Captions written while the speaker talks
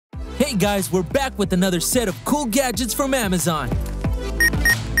Hey guys, we're back with another set of cool gadgets from Amazon.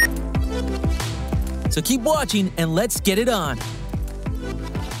 So keep watching and let's get it on.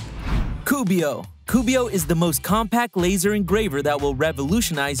 Kubio. Kubio is the most compact laser engraver that will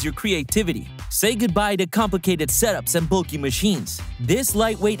revolutionize your creativity. Say goodbye to complicated setups and bulky machines. This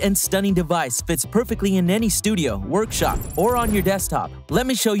lightweight and stunning device fits perfectly in any studio, workshop, or on your desktop. Let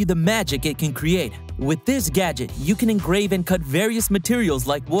me show you the magic it can create. With this gadget, you can engrave and cut various materials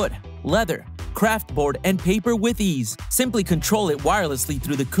like wood, leather, craft board, and paper with ease. Simply control it wirelessly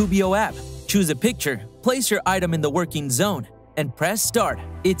through the Kubio app. Choose a picture, place your item in the working zone, and press start.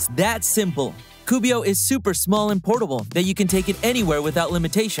 It's that simple. Kubio is super small and portable that you can take it anywhere without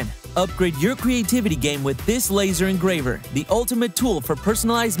limitation. Upgrade your creativity game with this laser engraver, the ultimate tool for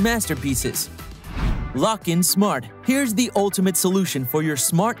personalized masterpieces. Lock-in Smart. Here's the ultimate solution for your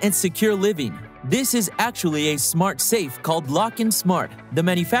smart and secure living. This is actually a smart safe called Lock-in Smart. The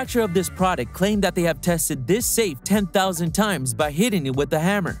manufacturer of this product claimed that they have tested this safe 10,000 times by hitting it with a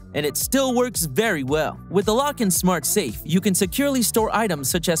hammer, and it still works very well. With the Lock-in Smart safe, you can securely store items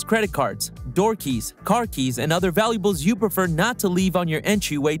such as credit cards, door keys, car keys, and other valuables you prefer not to leave on your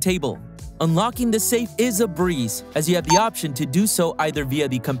entryway table. Unlocking the safe is a breeze, as you have the option to do so either via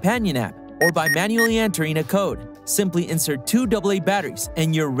the companion app or by manually entering a code. Simply insert 2 AA batteries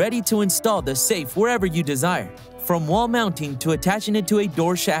and you're ready to install the safe wherever you desire. From wall mounting to attaching it to a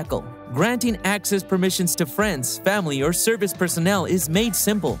door shackle, granting access permissions to friends, family, or service personnel is made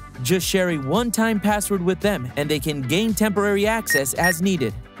simple. Just share a one-time password with them and they can gain temporary access as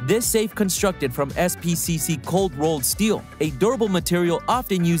needed. This safe constructed from SPCC cold-rolled steel, a durable material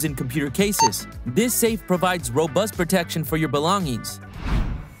often used in computer cases. This safe provides robust protection for your belongings.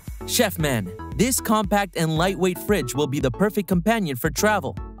 Chefman. This compact and lightweight fridge will be the perfect companion for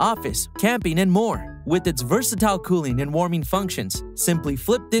travel, office, camping, and more. With its versatile cooling and warming functions, simply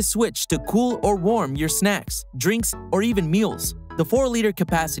flip this switch to cool or warm your snacks, drinks, or even meals. The 4-liter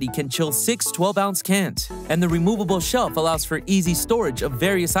capacity can chill 6 12-ounce cans, and the removable shelf allows for easy storage of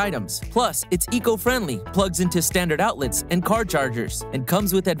various items. Plus, it's eco-friendly, plugs into standard outlets and car chargers, and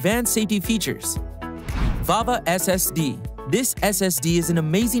comes with advanced safety features. Vava SSD. This SSD is an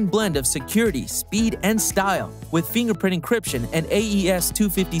amazing blend of security, speed, and style. With fingerprint encryption and AES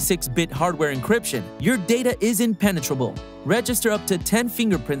 256-bit hardware encryption, your data is impenetrable. Register up to 10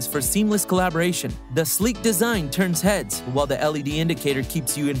 fingerprints for seamless collaboration. The sleek design turns heads, while the LED indicator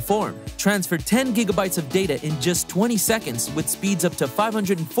keeps you informed. Transfer 10 gigabytes of data in just 20 seconds with speeds up to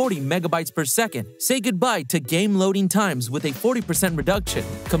 540 megabytes per second. Say goodbye to game loading times with a 40% reduction.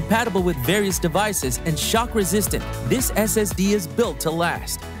 Compatible with various devices and shock-resistant, this SSD is built to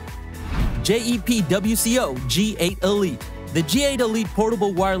last. JEP WCO G8 Elite. The G8 Elite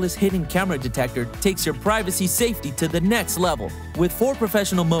portable wireless hidden camera detector takes your privacy safety to the next level. With 4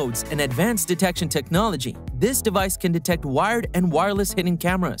 professional modes and advanced detection technology, this device can detect wired and wireless hidden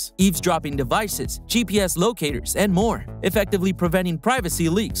cameras, eavesdropping devices, GPS locators, and more, effectively preventing privacy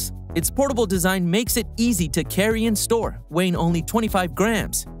leaks. Its portable design makes it easy to carry and store, weighing only 25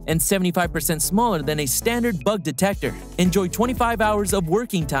 grams and 75% smaller than a standard bug detector. Enjoy 25 hours of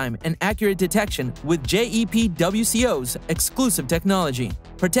working time and accurate detection with JEP WCO's exclusive technology.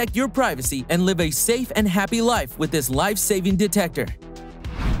 Protect your privacy and live a safe and happy life with this life-saving detector.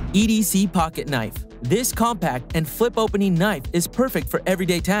 EDC Pocket Knife. This compact and flip-opening knife is perfect for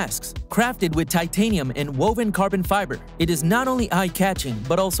everyday tasks. Crafted with titanium and woven carbon fiber, it is not only eye-catching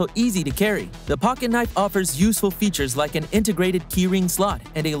but also easy to carry. The pocket knife offers useful features like an integrated keyring slot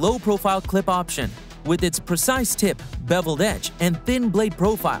and a low-profile clip option. With its precise tip, beveled edge, and thin blade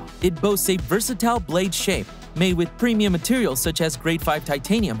profile, it boasts a versatile blade shape. Made with premium materials such as Grade 5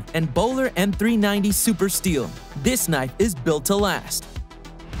 titanium and Bowler M390 Super Steel, this knife is built to last.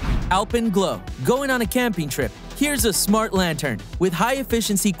 Alpenglow. Going on a camping trip? Here's a smart lantern. With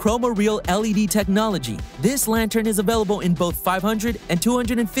high-efficiency Chroma Real LED technology, this lantern is available in both 500 and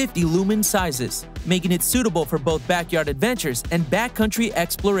 250 lumen sizes, making it suitable for both backyard adventures and backcountry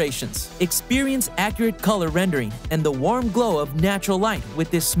explorations. Experience accurate color rendering and the warm glow of natural light with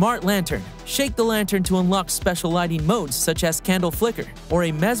this smart lantern. Shake the lantern to unlock special lighting modes such as candle flicker or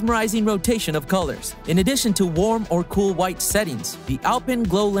a mesmerizing rotation of colors. In addition to warm or cool white settings, the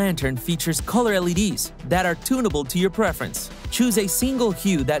Alpenglow lantern features color LEDs that are tunable to your preference. Choose a single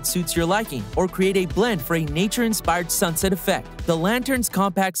hue that suits your liking or create a blend for a nature-inspired sunset effect. The lantern's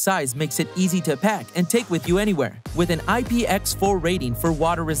compact size makes it easy to pack and take with you anywhere. With an IPX4 rating for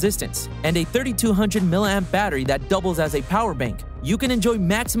water resistance and a 3200 mAh battery that doubles as a power bank, you can enjoy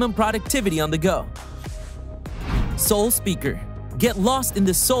maximum productivity on the go. Soul Speaker. Get lost in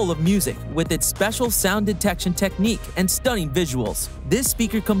the soul of music with its special sound detection technique and stunning visuals. This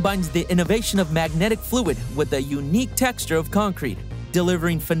speaker combines the innovation of magnetic fluid with the unique texture of concrete,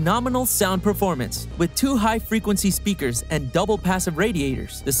 delivering phenomenal sound performance. With 2 high-frequency speakers and double passive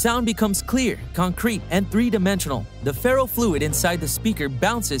radiators, the sound becomes clear, concrete, and 3-dimensional. The ferro fluid inside the speaker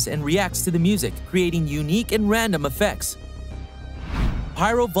bounces and reacts to the music, creating unique and random effects.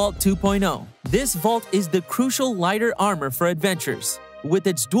 Pyro Vault 2.0. This vault is the crucial lighter armor for adventures. With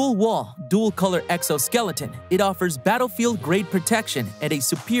its dual-wall, dual-color exoskeleton, it offers battlefield-grade protection and a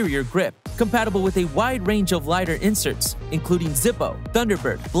superior grip. Compatible with a wide range of lighter inserts, including Zippo,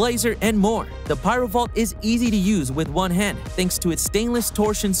 Thunderbird, Blazer, and more. The Pyro Vault is easy to use with one hand thanks to its stainless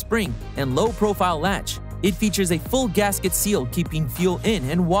torsion spring and low-profile latch. It features a full gasket seal keeping fuel in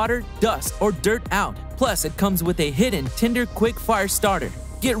and water, dust, or dirt out. Plus, it comes with a hidden Tinder quick fire starter.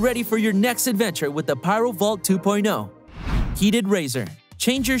 Get ready for your next adventure with the Pyro Vault 2.0. Heated razor.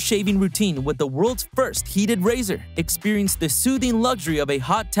 Change your shaving routine with the world's first heated razor. Experience the soothing luxury of a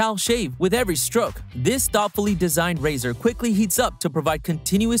hot towel shave with every stroke. This thoughtfully designed razor quickly heats up to provide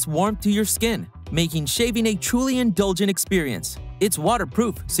continuous warmth to your skin, making shaving a truly indulgent experience. It's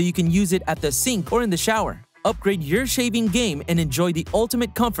waterproof, so you can use it at the sink or in the shower. Upgrade your shaving game and enjoy the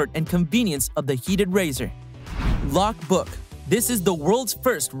ultimate comfort and convenience of the heated razor. Logbook. This is the world's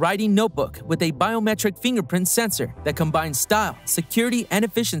first writing notebook with a biometric fingerprint sensor that combines style, security, and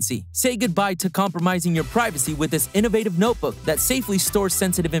efficiency. Say goodbye to compromising your privacy with this innovative notebook that safely stores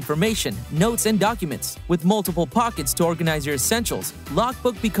sensitive information, notes, and documents. With multiple pockets to organize your essentials,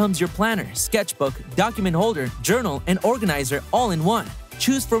 Logbook becomes your planner, sketchbook, document holder, journal, and organizer all in one.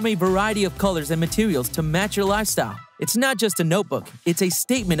 Choose from a variety of colors and materials to match your lifestyle. It's not just a notebook, it's a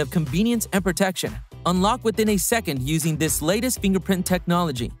statement of convenience and protection. Unlock within a second using this latest fingerprint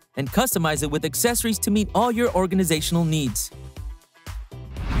technology and customize it with accessories to meet all your organizational needs.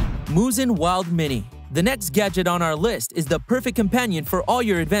 Musen Wild Mini. The next gadget on our list is the perfect companion for all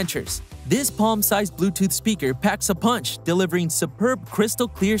your adventures. This palm-sized Bluetooth speaker packs a punch, delivering superb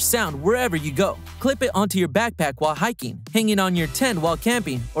crystal-clear sound wherever you go. Clip it onto your backpack while hiking, hang it on your tent while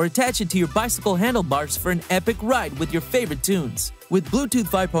camping, or attach it to your bicycle handlebars for an epic ride with your favorite tunes. With Bluetooth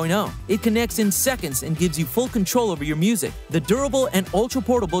 5.0, it connects in seconds and gives you full control over your music. The durable and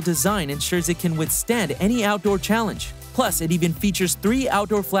ultra-portable design ensures it can withstand any outdoor challenge. Plus, it even features 3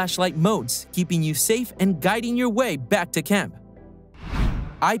 outdoor flashlight modes, keeping you safe and guiding your way back to camp.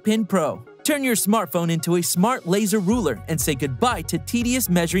 iPin Pro. Turn your smartphone into a smart laser ruler and say goodbye to tedious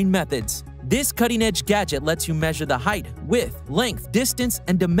measuring methods. This cutting-edge gadget lets you measure the height, width, length, distance,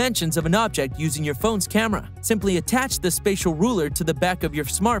 and dimensions of an object using your phone's camera. Simply attach the spatial ruler to the back of your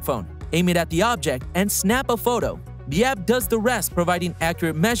smartphone, aim it at the object, and snap a photo. The app does the rest, providing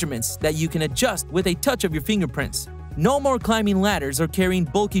accurate measurements that you can adjust with a touch of your fingerprints. No more climbing ladders or carrying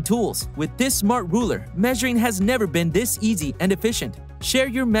bulky tools. With this smart ruler, measuring has never been this easy and efficient. Share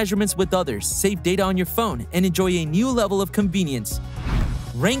your measurements with others, save data on your phone, and enjoy a new level of convenience.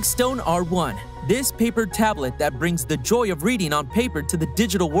 Rankstone R1. This paper tablet that brings the joy of reading on paper to the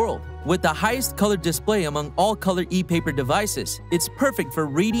digital world. With the highest color display among all color e-paper devices, it's perfect for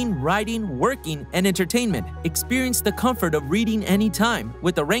reading, writing, working, and entertainment. Experience the comfort of reading anytime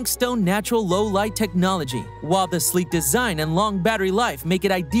with the Rankstone Natural Low Light technology, while the sleek design and long battery life make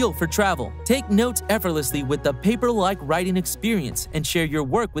it ideal for travel. Take notes effortlessly with the paper-like writing experience and share your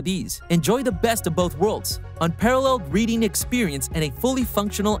work with ease. Enjoy the best of both worlds. Unparalleled reading experience and a fully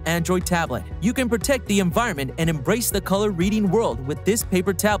functional Android tablet. You can protect the environment and embrace the color reading world with this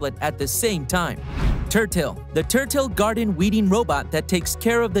paper tablet at the same time. Turtle. The Turtle garden weeding robot that takes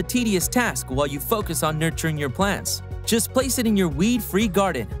care of the tedious task while you focus on nurturing your plants. Just place it in your weed-free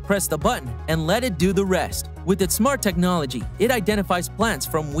garden, press the button, and let it do the rest. With its smart technology, it identifies plants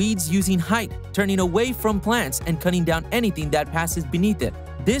from weeds using height, turning away from plants and cutting down anything that passes beneath it.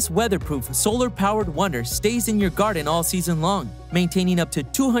 This weatherproof, solar-powered wonder stays in your garden all season long, maintaining up to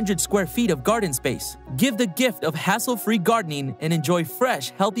 200 square feet of garden space. Give the gift of hassle-free gardening and enjoy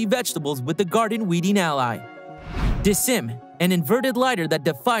fresh, healthy vegetables with the Garden Weeding Ally. Disim, an inverted lighter that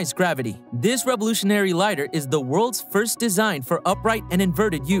defies gravity. This revolutionary lighter is the world's first design for upright and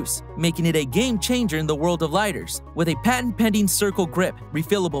inverted use, making it a game changer in the world of lighters. With a patent-pending circle grip,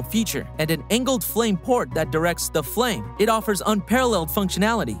 refillable feature, and an angled flame port that directs the flame, it offers unparalleled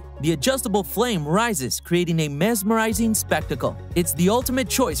functionality. The adjustable flame rises, creating a mesmerizing spectacle. It's the ultimate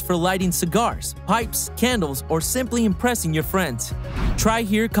choice for lighting cigars, pipes, candles, or simply impressing your friends. Try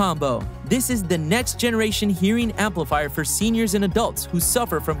Here Combo. This is the next generation hearing amplifier for seniors and adults who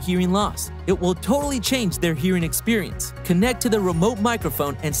suffer from hearing loss. It will totally change their hearing experience. Connect to the remote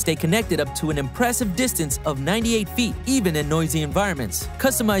microphone and stay connected up to an impressive distance of 98 feet, even in noisy environments.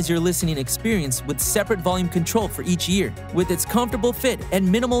 Customize your listening experience with separate volume control for each ear. With its comfortable fit and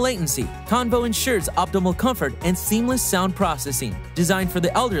minimal latency, Convo ensures optimal comfort and seamless sound processing. Designed for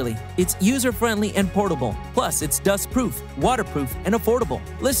the elderly, it's user-friendly and portable. Plus, it's dust-proof, waterproof, and affordable.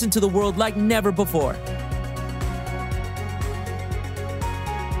 Listen to the world like never before.